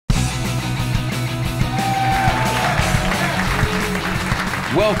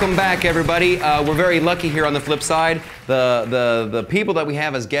Welcome back, everybody. We're very lucky here on the flip side. The people that we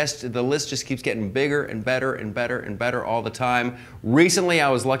have as guests, the list just keeps getting bigger and better and better and better all the time. Recently, I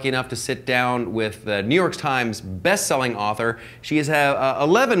was lucky enough to sit down with the New York Times best-selling author. She has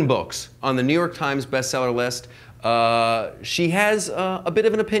 11 books on the New York Times bestseller list. She has a bit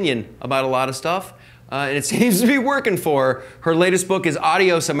of an opinion about a lot of stuff. And it seems to be working for her. Her latest book is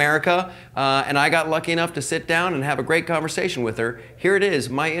Adios America, and I got lucky enough to sit down and have a great conversation with her. Here it is,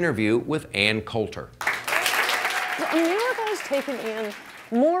 my interview with Ann Coulter. America has taken in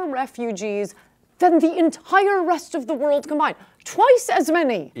more refugees than the entire rest of the world combined. Twice as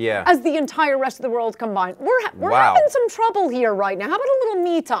many as the entire rest of the world combined. We're having some trouble here right now. How about a little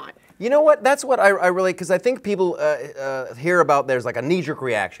me time? You know what? That's what I really, because I think people hear about there's like a knee-jerk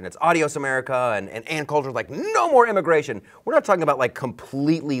reaction. It's Adios America, and Ann Coulter's like, no more immigration. We're not talking about like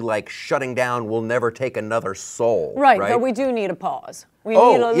completely like shutting down, we'll never take another soul. Right, but we do need a pause. We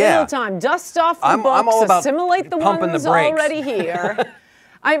need a little time. Dust off the books, I'm all about assimilate the ones brakes. already here.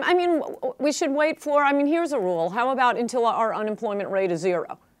 I mean, we should wait for, here's a rule. How about until our unemployment rate is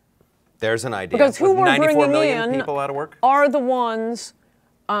 0? There's an idea. Because who we're bringing in people out of work are the ones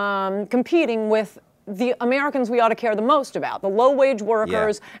competing with the Americans we ought to care the most about, the low-wage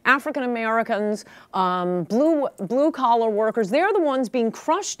workers, African Americans, blue-collar workers. They're the ones being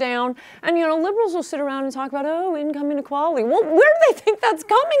crushed down, and liberals will sit around and talk about, oh, income inequality. Well, where do they think that's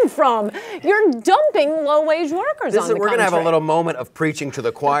coming from? You're dumping low-wage workers on the country. We're going to have a little moment of preaching to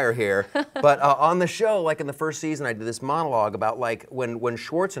the choir here, but on the show, like in the first season, I did this monologue about like when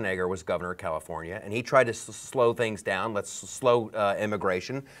Schwarzenegger was governor of California, and he tried to slow things down, let's slow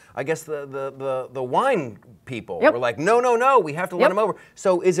immigration. I guess the wine people were like, no, we have to let them over.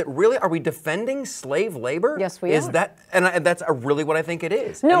 So is it really, are we defending slave labor? Yes, we are. And that's really what I think it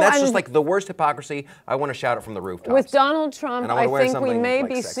is. No, and that's just like the worst hypocrisy. I want to shout it from the rooftops. With Donald Trump, I think we may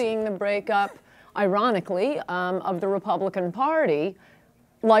be seeing the breakup, ironically, of the Republican Party,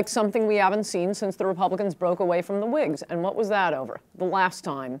 like something we haven't seen since the Republicans broke away from the Whigs. And what was that over? The last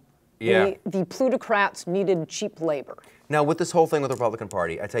time. The plutocrats needed cheap labor. Now, with this whole thing with the Republican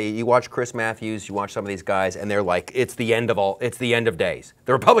Party, I tell you, you watch Chris Matthews, you watch some of these guys, and they're like, it's the end of days.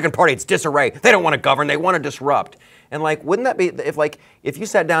 The Republican Party, it's disarray. They don't want to govern, they want to disrupt. And like, wouldn't that be, if you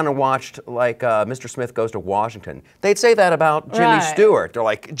sat down and watched like Mr. Smith Goes to Washington, they'd say that about Jimmy Stewart. They're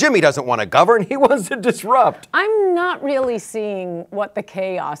like, Jimmy doesn't want to govern, he wants to disrupt. I'm not really seeing what the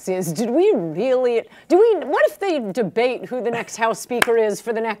chaos is. What if they debate who the next House Speaker is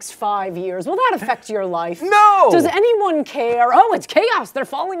for the next 5 years? Will that affect your life? No! Does anyone care? Oh, it's chaos, they're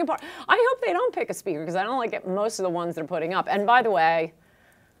falling apart. I hope they don't pick a speaker, because I don't like most of the ones they're putting up. And by the way,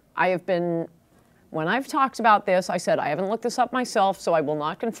 when I've talked about this, I said I haven't looked this up myself, so I will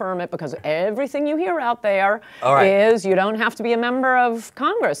not confirm it, because everything you hear out there is you don't have to be a member of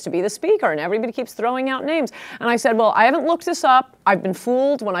Congress to be the speaker, and everybody keeps throwing out names. And I said, well, I haven't looked this up. I've been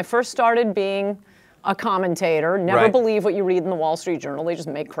fooled when I first started being a commentator. Never believe what you read in the Wall Street Journal. They just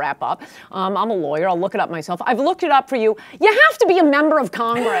make crap up. I'm a lawyer. I'll look it up myself. I've looked it up for you. You have to be a member of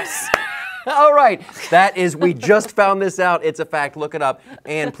Congress. All right, we just found this out. It's a fact. Look it up.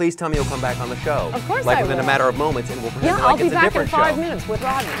 And please tell me you'll come back on the show. Of course I will. Like within a matter of moments, and we'll pretend I'll like be it's a back different in 5 show. minutes with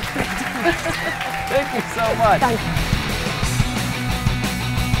Rodney. Thank you so much. Thank you.